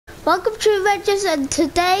Welcome to Avengers, and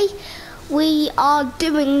today we are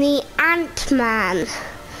doing the Ant-Man,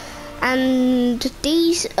 and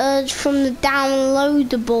these are from the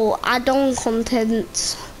downloadable add-on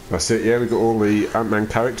contents. That's it, yeah, we've got all the Ant-Man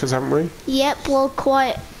characters, haven't we? Yep, well,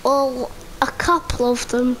 a couple of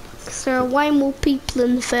them, because there are way more people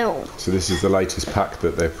in the film. So this is the latest pack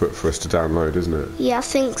that they've put for us to download, isn't it? Yeah, I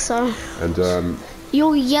think so. And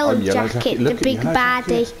you're Yellow Jacket, the big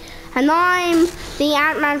baddie. And I'm the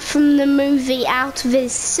Ant-Man from the movie out of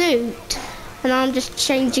his suit. And I'm just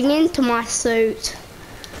changing into my suit.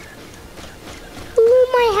 Ooh,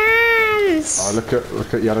 my hands! Oh,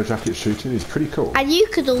 look at Yellow Jacket shooting, he's pretty cool. And you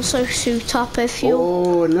could also suit up if you...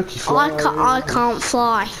 Oh, and look, he flies. I can't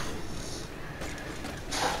fly.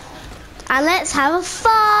 And let's have a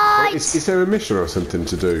fight! Is there a mission or something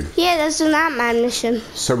to do? Yeah, there's an Ant-Man mission.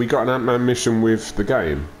 So we got an Ant-Man mission with the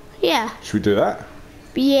game? Yeah. Should we do that?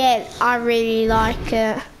 Yeah, I really like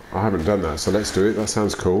it. I haven't done that, so let's do it. That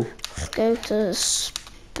sounds cool. Let's go to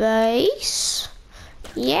space.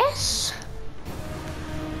 Yes.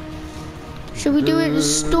 Should we do it in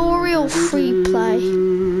story or free play?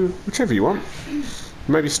 Whichever you want.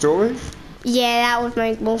 Maybe story? Yeah, that would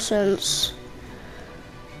make more sense.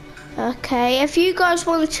 Okay, if you guys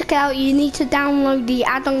want to check it out, you need to download the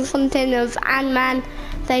add-on content of Ant-Man,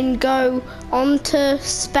 then go onto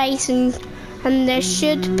space and there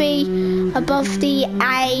should be above the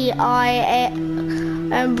AI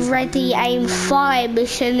Ready Aim Fire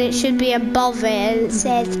mission, it should be above it and it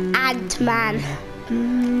says Ant-Man.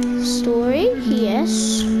 Story,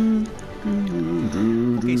 yes.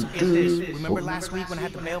 Okay, so get this. Remember last week when I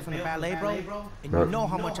had the mail from the ballet, bro? And you know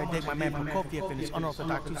how much I dig my man Prokofiev and his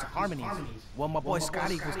unorthodox use of harmonies. Well, my boy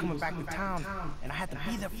Scotty was coming back to town, and I had to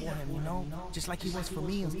be there for him, you know? Just like he was for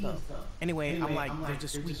me and stuff. Anyway, I'm like, there's a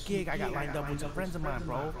sweet gig I got lined up with some friends of mine,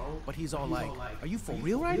 bro. But he's all like, are you for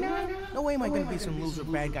real right now? No way am I gonna be some loser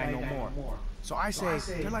bad guy no more. So I say,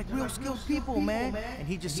 they're like real skilled people, man. And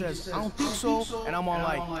he just says, I don't think so. And I'm all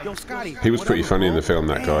like, yo, Scotty. He was pretty funny in the film,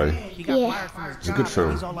 that guy. He got fired from his job. It's a good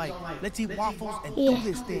film. He's all like, let's eat waffles and do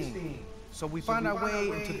this thing. So we found our way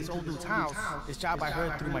into this old dude's house. This job I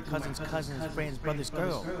heard through my cousin's friend's brother's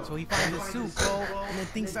girl. So he finds his suit, bro, and then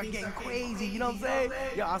things start getting crazy, you know what I'm saying?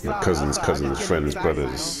 My cousin's friend's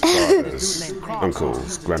brothers, fathers,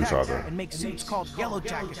 uncles, grandfather. And make suits called Yellow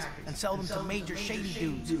Jackets and sell them to major shady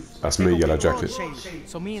dudes. That's me, Yellow Jacket.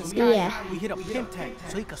 So me and Sky, we hit up Pimp Tank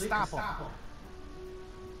so he could stop him.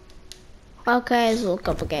 Okay, let's look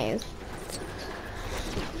up again.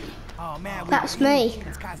 Oh, man, that's me.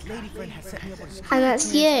 And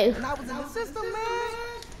that's you.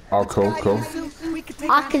 Oh, cool.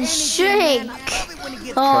 I can shrink.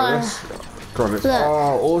 Oh, go on,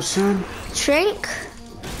 oh, awesome. Shrink,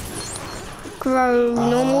 grow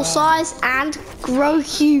normal size, and grow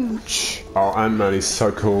huge. Oh, Ant-Man is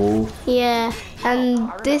so cool. Yeah,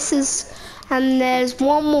 and there's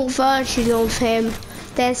one more version of him.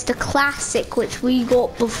 There's the classic, which we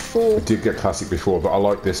got before. We did get classic before, but I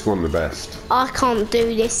like this one the best. I can't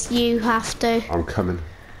do this, you have to. I'm coming.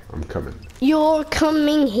 You're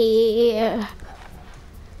coming here.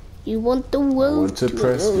 You want the world. I want to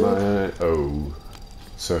press my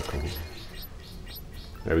circle.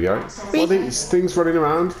 There we go. What are these things running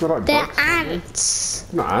around? They're like They're bugs.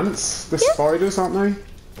 ants. Not ants. They're spiders, aren't they?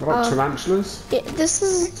 They're like tarantulas. Yeah, this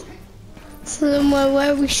is somewhere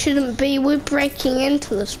where we shouldn't be. We're breaking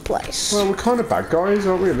into this place. Well, we're kind of bad guys,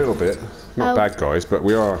 aren't we? A little bit. Not bad guys, but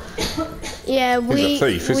we are. Yeah, He's a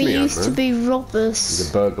thief, isn't he, used to be robbers. He's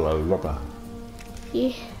a burglar, robber.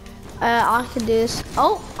 Yeah. I can do this.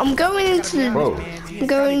 Oh, I'm going into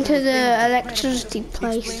the electricity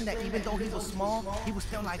place.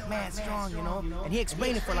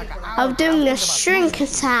 I'm doing a shrink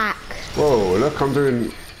attack. Whoa! Look, I'm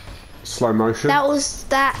doing slow motion.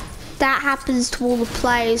 That happens to all the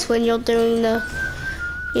players when you're doing the,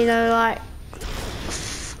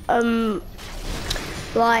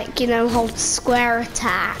 hold square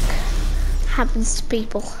attack. Happens to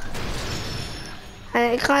people.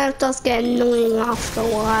 And it kind of does get annoying after a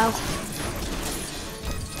while.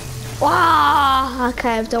 Wow!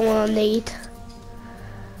 Okay, I've done what I need.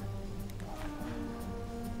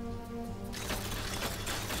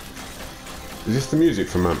 Is this the music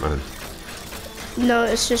from Ant-Man? No,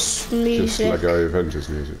 it's just music. Just Lego Avengers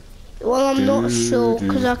music. Well, I'm not sure,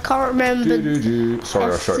 because I can't remember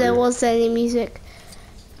if there was any music.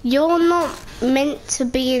 You're not meant to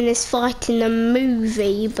be in this fight in the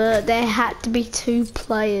movie, but there had to be 2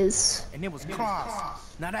 players. And it was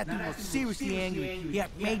Cross. Now that dude was seriously angry. He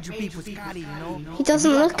had major beef with Scotty, you know. He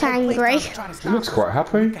doesn't look angry. He looks quite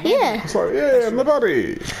happy. Yeah. It's like, yeah, my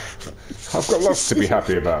buddy. I've got lots to be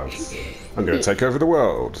happy about. I'm going to take over the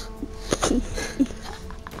world.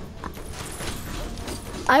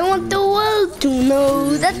 I want the world to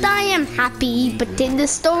know that I am happy, but in the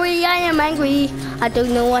story I am angry. I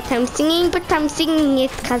don't know what I'm singing, but I'm singing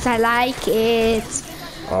it because I like it.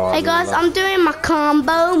 Oh, Hey guys, I'm doing my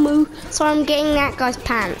combo move, so I'm getting that guy's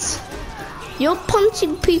pants. You're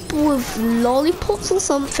punching people with lollipops or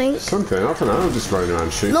something. Something, I don't know, I'm just running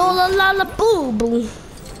around shooting. La la la la boo boo.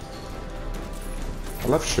 I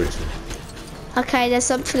love shooting. Okay, there's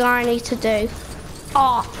something I need to do.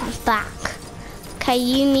 Oh, I'm back. Okay,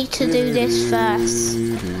 you need to do this first.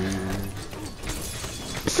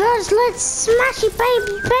 First, let's smash it,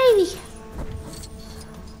 baby.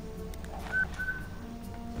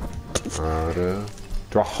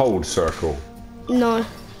 Do I hold circle? No,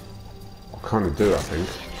 I kind of do, I think.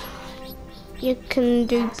 you can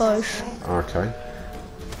do both. Okay.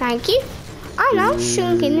 Thank you. I'm now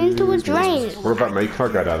shrinking into a drain. What about me? Can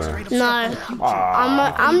I go down there? No,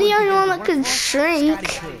 Ah. I'm the only one that can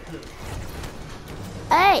shrink.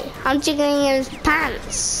 Hey, I'm jiggling in his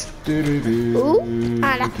pants. Ooh, and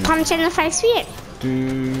a punch in the face for you.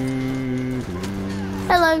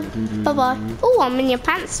 Hello, bye-bye. Oh, I'm in your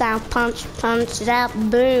pants now. Punch, punch, that,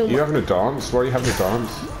 boom. You having a dance? Why are you having a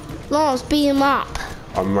dance? Lawrence, beat him up.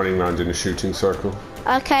 I'm running around in a shooting circle.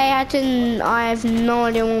 Okay, I have no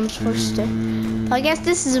idea what I'm supposed to do. I guess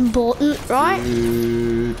this is important, right?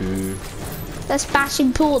 Let's bash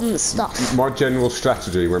important stuff. My general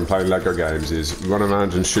strategy when playing Lego games is run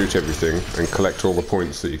around and shoot everything and collect all the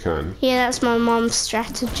points that you can. Yeah, that's my mom's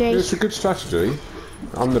strategy. It's a good strategy.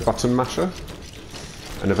 I'm the button masher.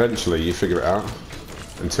 And eventually you figure it out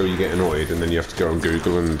until you get annoyed and then you have to go on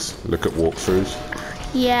Google and look at walkthroughs.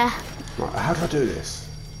 Yeah. Like, how do I do this?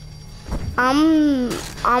 I'm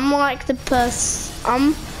like the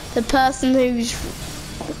person who's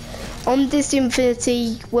on this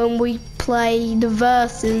Infinity when we play the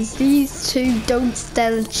verses. These two don't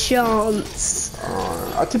stand a chance.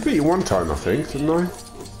 I did beat you one time, I think, didn't I?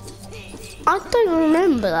 I don't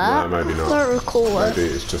remember that. No, maybe not. I don't recall it. Maybe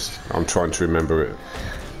it's just I'm trying to remember it,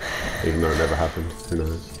 even though it never happened. Who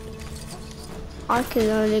knows? I can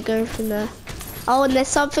only go from there. Oh, and there's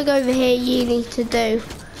something over here you need to do.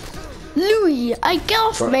 Louis, get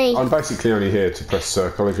off But me! I'm basically only here to press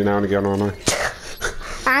circle every now and again, aren't I?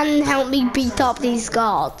 And help me beat up these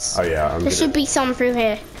guards. Oh yeah, There should be some through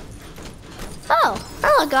here. Oh,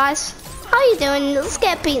 hello guys. How you doing? Let's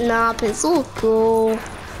get beaten up. It's all cool.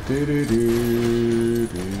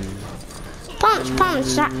 Punch, punch,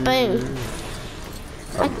 that boom.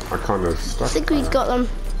 I kind of stuck. I think we got them.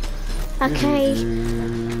 Okay.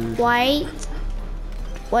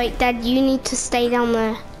 Wait, Dad, you need to stay down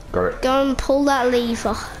there. Got it. Go and pull that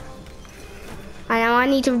lever. And now I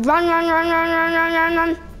need to run.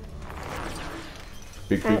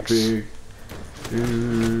 Big.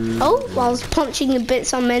 Oh, I was punching the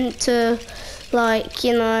bits I meant to, like,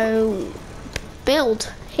 you know,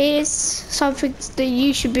 build. Here's something that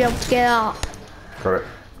you should be able to get up. Got it.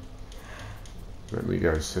 Let me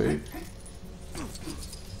go see.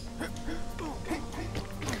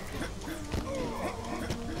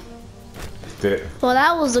 Did it? Well,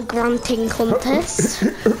 that was a grunting contest.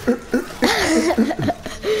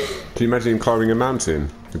 Can you imagine him climbing a mountain?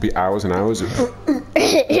 It'd be hours and hours.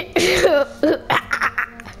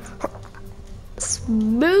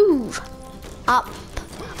 Smooth.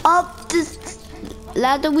 Up this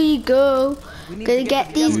ladder we go. Gonna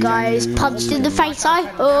get these guys punched in the face.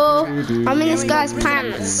 I'm in this guy's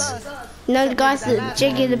pants. You know the guys that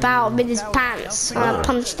jigging about in his pants. And I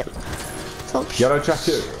punched him. So, Yellow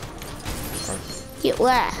jacket. get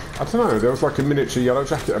where? I don't know. There was like a miniature yellow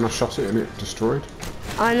jacket, and I shot it, and it destroyed.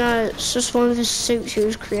 I know, it's just one of his suits he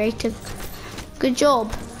was creating. Good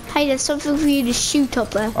job. Hey, there's something for you to shoot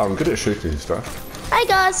up there. Oh, I'm good at shooting stuff. Hey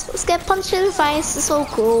guys, let's get punched in the face. It's all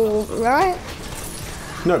cool, right?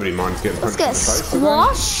 Nobody minds getting Let's punched get in the face.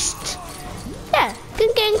 squashed. Yeah,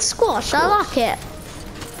 good getting squashed. I like it.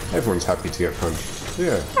 Everyone's happy to get punched.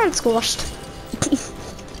 Yeah. And squashed.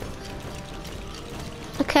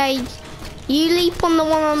 Okay, you leap on the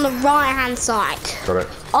one on the right hand side. Got it.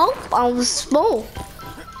 Oh, I was small.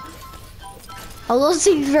 I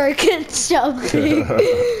wasn't very good at jumping.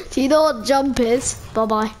 Do you know what jump is? Bye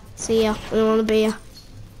bye. See ya. I don't want to be here.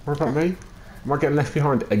 What about me? Am I getting left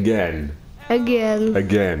behind again? Again.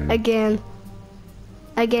 Again. Again.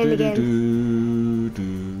 Again.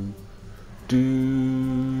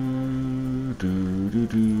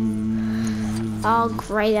 Oh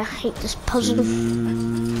great, I hate this puzzle.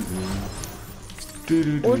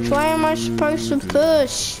 Which way am I supposed to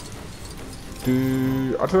push? I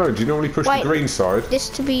don't know, do you normally push the green side? These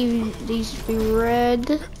to be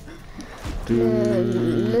red.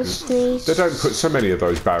 This needs... They don't put so many of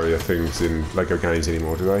those barrier things in Lego games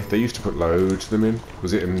anymore, do they? They used to put loads of them in.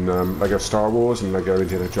 Was it in Lego Star Wars and Lego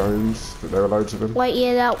Indiana Jones that there were loads of them? Wait,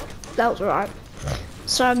 yeah, that was right.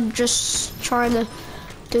 So I'm just trying to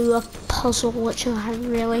do a puzzle which I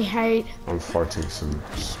really hate. I'm fighting some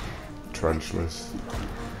tarantulas.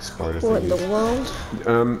 Spider What in the world?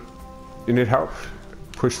 You need help?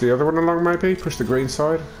 Push the other one along maybe? Push the green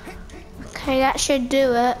side? Okay, that should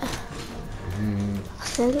do it. I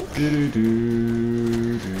think.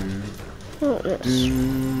 What is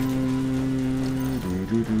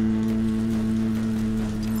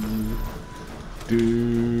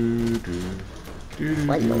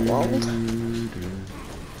What in the world?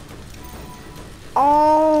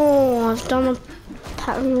 Oh, I've done a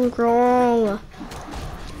pattern wrong.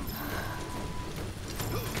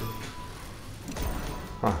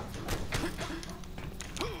 Ah.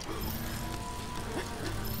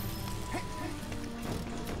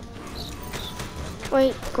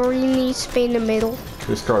 Wait, green needs to be in the middle.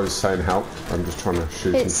 This guy is saying help. I'm just trying to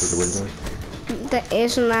shoot him through the window. That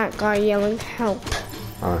isn't that guy yelling help.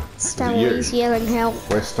 Ah, Stanley's yelling help.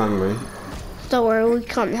 Where's Stanley? Don't worry, we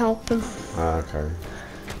can't help him. Ah, okay.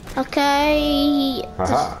 Okay.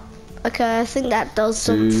 Haha. Okay, I think that does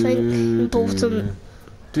something important.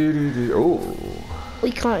 Oh.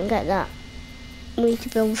 We can't get that. We need to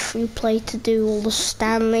build free play to do all the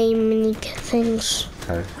Stanley mini things.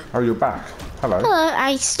 Okay. Oh, you're back. Hello. Hello,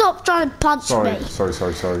 I stopped trying to punch me. Sorry.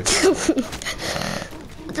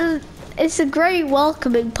 It's a great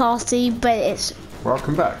welcoming party, but it's...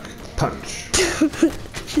 Welcome back. Punch.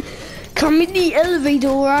 Come in the elevator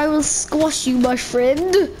or I will squash you, my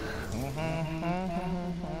friend.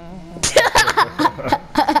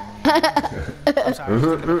 I'm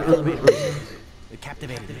sorry. It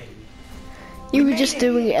captivated. You were just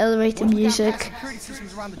doing elevator music. Security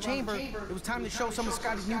systems around the chamber. It was time to show some of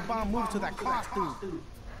Scotty's new bomb move to that cross dude.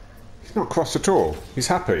 He's not cross at all. He's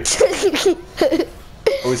happy.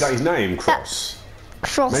 Or is that his name, Cross?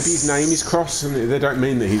 Cross. Maybe his name is Cross and they don't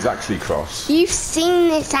mean that he's actually cross. You've seen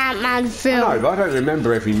this Ant-Man film. No, but I don't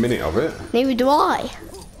remember every minute of it. Neither do I.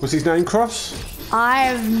 Was his name Cross? I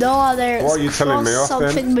have no idea. Why are you telling me off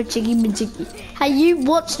then? Something majiggy. Hey, you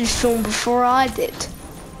watched this film before I did.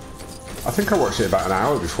 I think I watched it about an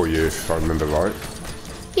hour before you, if I remember right.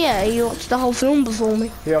 Yeah, you watched the whole film before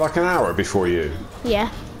me. Yeah, like an hour before you. Yeah,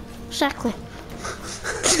 exactly.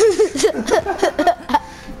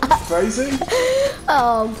 Crazy?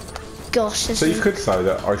 Oh, gosh. So you could say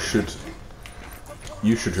that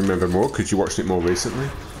you should remember more because you watched it more recently.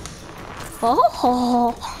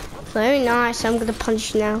 Oh, very nice. I'm gonna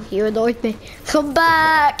punch you now. You annoyed me. Come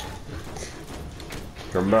back.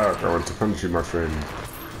 Come back. I want to punch you, my friend.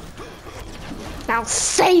 Now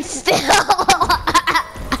stay still.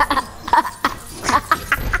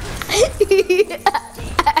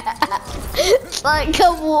 It's like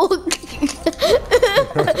I'm walking.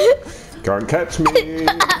 Can't catch me.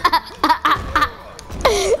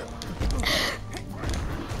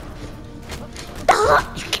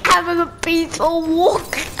 Having a peaceful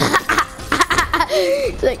walk.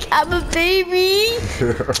 Like I'm a baby.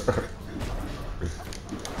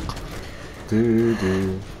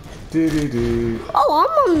 Oh,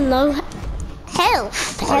 I'm on low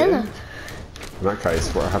health. Hello. In that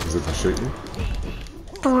case, what happens if I shoot you?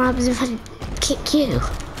 What happens if I kick you?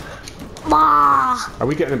 Ah. Are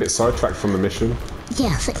we getting a bit sidetracked from the mission? Yeah,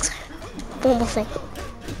 I think so. One more thing.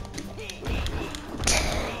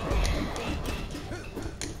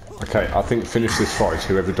 Okay, I think finish this fight,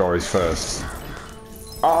 whoever dies first.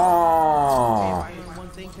 Ah!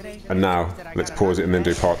 And now, let's pause it and then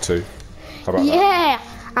do part 2. How about that? Yeah,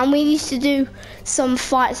 and we used to do some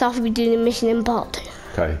fights after we do the mission in part 2.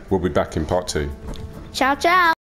 Okay, we'll be back in part 2. Ciao, ciao.